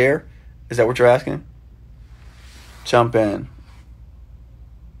physical chair? Is that what you're asking? Jump in.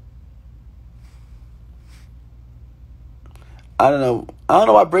 I don't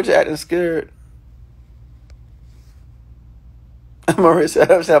know why Bridget acting scared.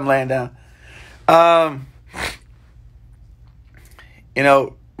 Marissa said I'm laying down.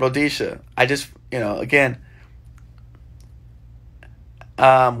 Rhodesia, I just, again,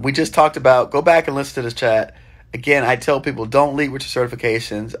 we just talked about, go back and listen to this chat. Again, I tell people, don't lead with your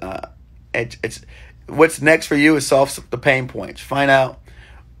certifications. It's what's next for you is solve the pain points. Find out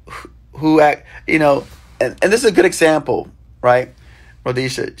who act, and this is a good example, right?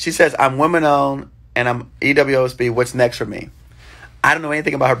 Rhodesia, she says, I'm women-owned and I'm EWOSB. What's next for me? I don't know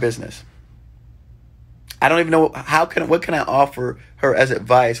anything about her business. I don't even know what can I offer her as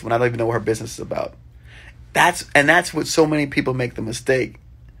advice when I don't even know what her business is about. That's what so many people make the mistake.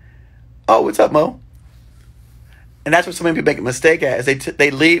 Oh, what's up, Mo? And that's what so many people make a mistake at is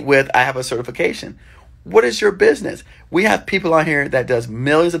they lead with, I have a certification. what is your business? We have people on here that does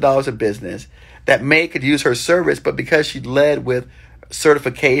millions of dollars of business that could use her service, but because she led with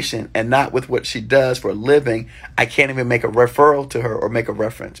certification and not with what she does for a living, I can't even make a referral to her or make a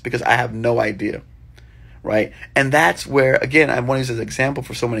reference because I have no idea, right? And that's where, again, I want to use as an example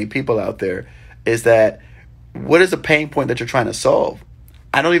for so many people out there, is that what is the pain point that you're trying to solve?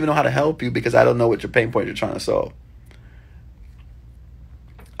 I don't even know how to help you because I don't know what your pain point you're trying to solve.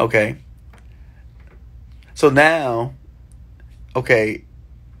 Okay. So now, okay,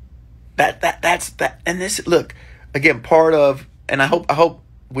 that's that. And this, look, again, part of, and I hope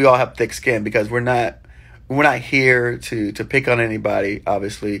we all have thick skin, because we're not here to pick on anybody.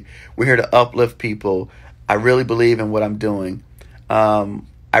 Obviously, we're here to uplift people. I really believe in what I'm doing.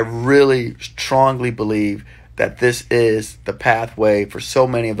 I really strongly believe that this is the pathway for so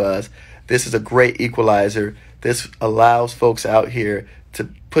many of us. This is a great equalizer. This allows folks out here to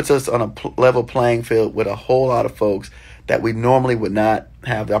puts us on a level playing field with a whole lot of folks that we normally would not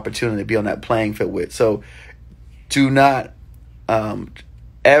have the opportunity to be on that playing field with. So do not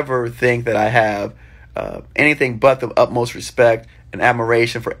ever think that I have anything but the utmost respect and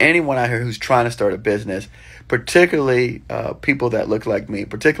admiration for anyone out here who's trying to start a business, particularly people that look like me,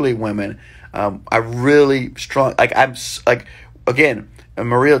 particularly women. I really strong, again, and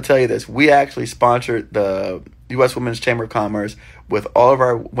Maria will tell you this, we actually sponsored the U.S. Women's Chamber of Commerce with all of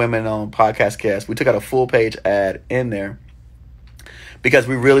our women-owned podcast guests. We took out a full-page ad in there because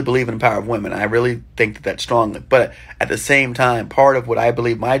we really believe in the power of women. I really think that strongly. But at the same time, part of what I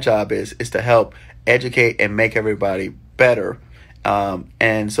believe my job is to help educate and make everybody better.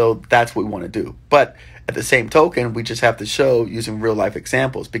 And so that's what we want to do. But at the same token, we just have to show using real life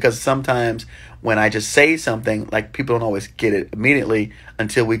examples, because sometimes when I just say something, like, people don't always get it immediately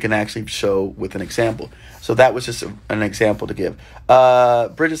until we can actually show with an example. So that was just an example to give.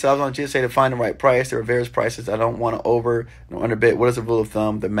 Bridget said, I was on GSA to find the right price. There are various prices. I don't want to over or underbid. What is the rule of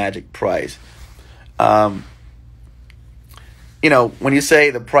thumb, the magic price? When you say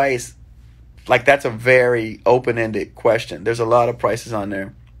the price, like, that's a very open-ended question. There's a lot of prices on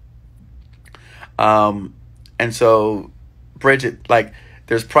there. And so, Bridget, like,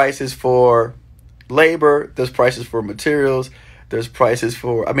 there's prices for labor, there's prices for materials, there's prices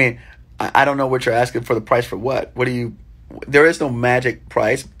for, I don't know what you're asking for. The price for what? There is no magic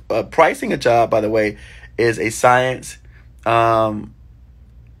price. Pricing a job, by the way, is a science. And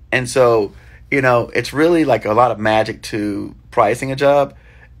so, it's really like a lot of magic to pricing a job.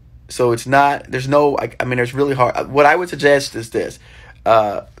 So it's not, there's really hard. What I would suggest is this.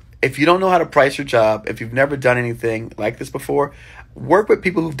 If you don't know how to price your job, if you've never done anything like this before, work with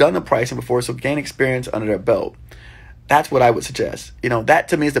people who've done the pricing before, so gain experience under their belt. That's what I would suggest. That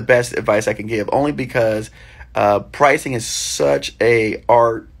to me is the best advice I can give, only because pricing is such a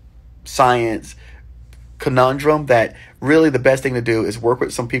art, science conundrum that really the best thing to do is work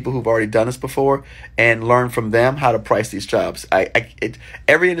with some people who've already done this before and learn from them how to price these jobs.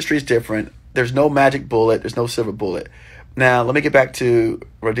 Every industry is different. There's no magic bullet. There's no silver bullet. Now, let me get back to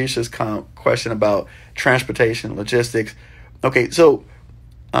Radisha's question about transportation, logistics. Okay, so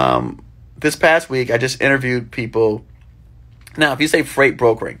this past week, I just interviewed people. Now, if you say freight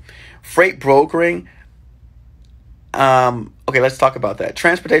brokering, okay, let's talk about that.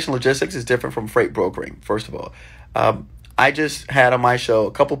 Transportation logistics is different from freight brokering, first of all. I just had on my show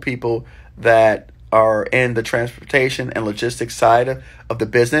a couple people that are in the transportation and logistics side of the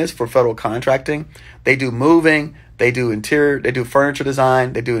business for federal contracting. They do moving, they do interior, they do furniture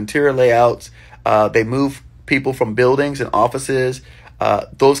design, they do interior layouts, they move people from buildings and offices.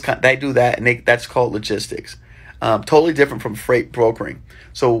 They do that, and that's called logistics. Totally different from freight brokering.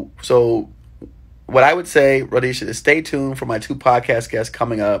 So what I would say, Radisha, is stay tuned for my 2 podcast guests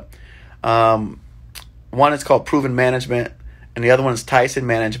coming up. One is called Proven Management, and the other one is Tyson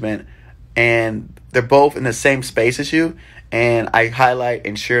Management. And they're both in the same space as you. And I highlight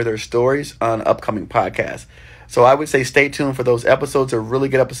and share their stories on upcoming podcasts. So I would say stay tuned for those episodes. They're really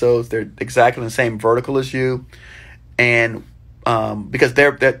good episodes. They're exactly in the same vertical as you. And because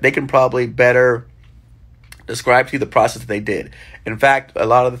they can probably better describe to you the process that they did. In fact, a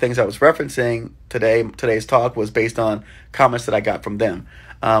lot of the things I was referencing today's talk was based on comments that I got from them.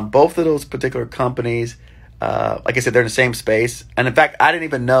 Both of those particular companies, like I said, they're in the same space. And in fact, I didn't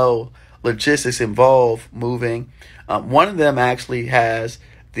even know logistics involve moving. One of them actually has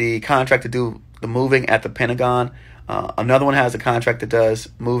the contract to do the moving at the Pentagon. Another one has a contract that does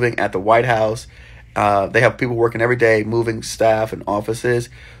moving at the White House. They have people working every day, moving staff and offices.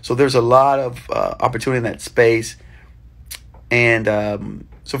 So there's a lot of opportunity in that space. And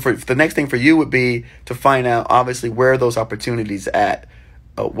so for the next thing for you would be to find out, obviously, where are those opportunities at.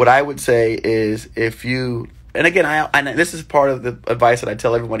 what I would say is if you, and again, I this is part of the advice that I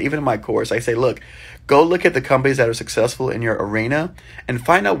tell everyone, even in my course. I say, look, go look at the companies that are successful in your arena and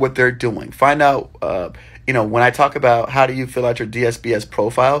find out what they're doing. Find out, when I talk about how do you fill out your DSBS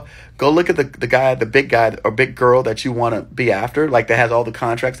profile, go look at the guy, the big guy or big girl that you want to be after, like that has all the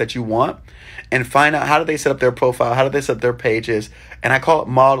contracts that you want, and find out how do they set up their profile, how do they set up their pages, and I call it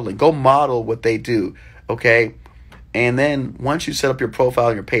modeling. Go model what they do, okay? And then once you set up your profile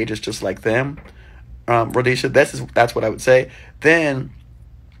and your pages just like them, Rhodesia, that's what I would say. Then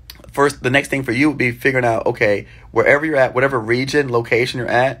first, the next thing for you would be figuring out, okay, wherever you're at, whatever region, location you're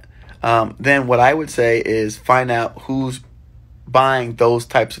at, then what I would say is find out who's buying those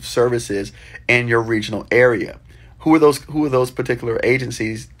types of services in your regional area. Who are those particular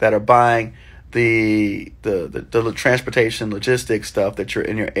agencies that are buying the transportation logistics stuff that you're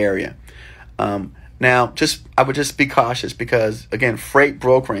in your area? Now, I would just be cautious because, again, freight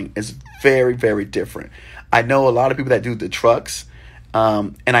brokering is very, very different. I know a lot of people that do the trucks,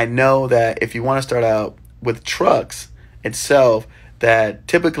 and I know that if you want to start out with trucks itself, that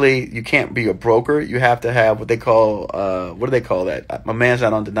typically you can't be a broker. You have to have what they call, what do they call that? My man's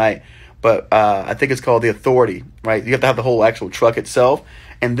not on tonight, but I think it's called the authority, right? You have to have the whole actual truck itself.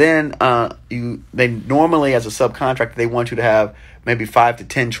 And then they normally, as a subcontractor, they want you to have maybe 5 to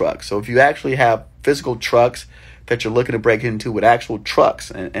 10 trucks. So if you actually have physical trucks that you're looking to break into with actual trucks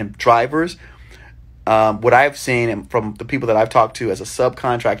and drivers, what I've seen from the people that I've talked to as a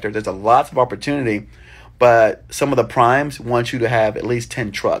subcontractor, there's a lots of opportunity, but some of the primes want you to have at least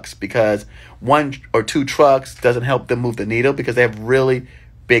 10 trucks because 1 or 2 trucks doesn't help them move the needle because they have really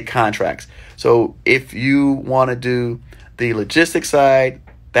big contracts. So if you want to do the logistics side,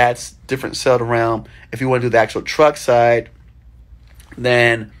 that's different set around. If you want to do the actual truck side,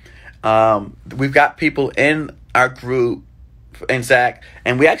 then we've got people in our group, and Zach,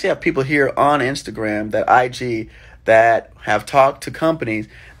 and we actually have people here on Instagram, that IG, that have talked to companies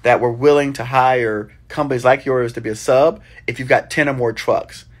that were willing to hire companies like yours to be a sub if you've got 10 or more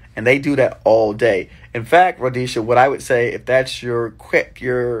trucks, and they do that all day. In fact, Rhodesia, what I would say, if that's your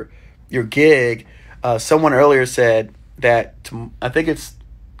gig, someone earlier said that I think it's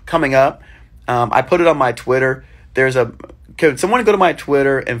coming up. I put it on my Twitter. Can someone go to my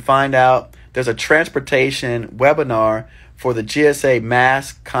Twitter and find out there's a transportation webinar for the GSA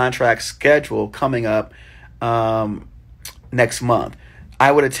mass contract schedule coming up next month.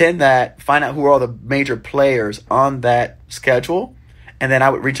 I would attend that, find out who are all the major players on that schedule, and then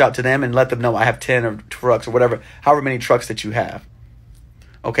I would reach out to them and let them know I have 10 or trucks or whatever, however many trucks that you have.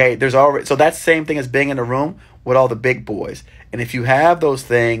 Okay, so that's the same thing as being in a room with all the big boys. And if you have those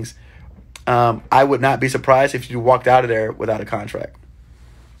things, I would not be surprised if you walked out of there without a contract,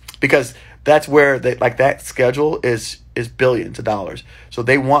 because that's where that schedule is billions of dollars. So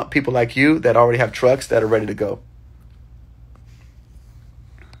they want people like you that already have trucks that are ready to go.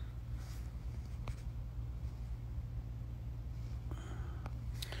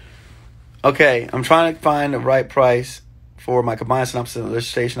 Okay, I'm trying to find the right price for my combined synopsis and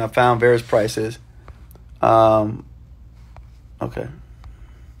illustration. I found various prices. Okay.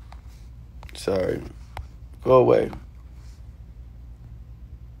 Sorry. Go away.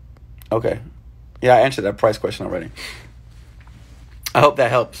 Okay. Yeah, I answered that price question already. I hope that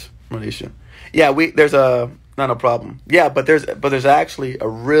helps, Manisha. Yeah, there's not a problem. Yeah, but there's actually a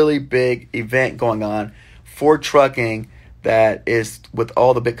really big event going on for trucking that is with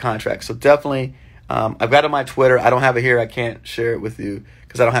all the big contracts. So definitely, I've got it on my Twitter. I don't have it here. I can't share it with you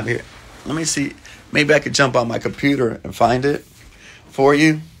because I don't have it here. Let me see. Maybe I could jump on my computer and find it for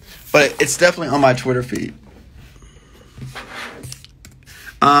you. But it's definitely on my Twitter feed.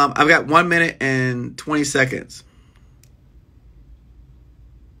 I've got 1 minute and 20 seconds.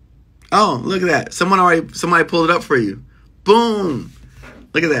 Oh, look at that. Somebody pulled it up for you. Boom.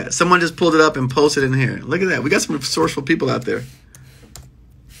 Look at that. Someone just pulled it up and posted it in here. Look at that. We got some resourceful people out there.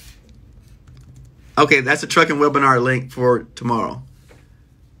 Okay, that's a trucking webinar link for tomorrow.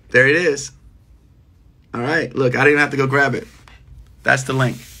 There it is. All right. Look, I didn't even have to go grab it. That's the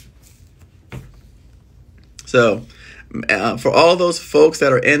link. So, for all those folks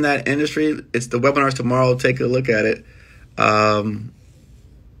that are in that industry, it's the webinars tomorrow. Take a look at it.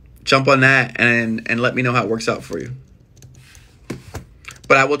 Jump on that and let me know how it works out for you.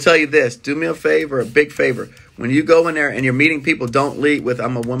 But I will tell you this. Do me a favor, a big favor. When you go in there and you're meeting people, don't lead with,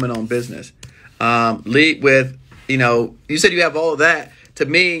 I'm a woman-owned business. Lead with, you said you have all of that. To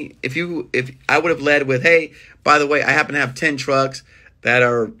me, if I would have led with, hey, by the way, I happen to have 10 trucks that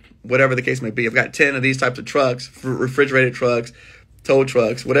are whatever the case may be. I've got 10 of these types of trucks, refrigerated trucks, tow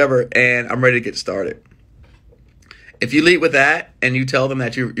trucks, whatever, and I'm ready to get started. If you lead with that and you tell them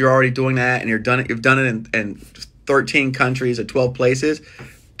that you're already doing that and you've done it in 13 countries or 12 places,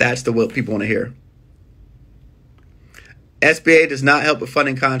 that's what people want to hear. SBA does not help with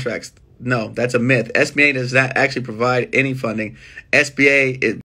funding contracts. No, that's a myth. SBA does not actually provide any funding. SBA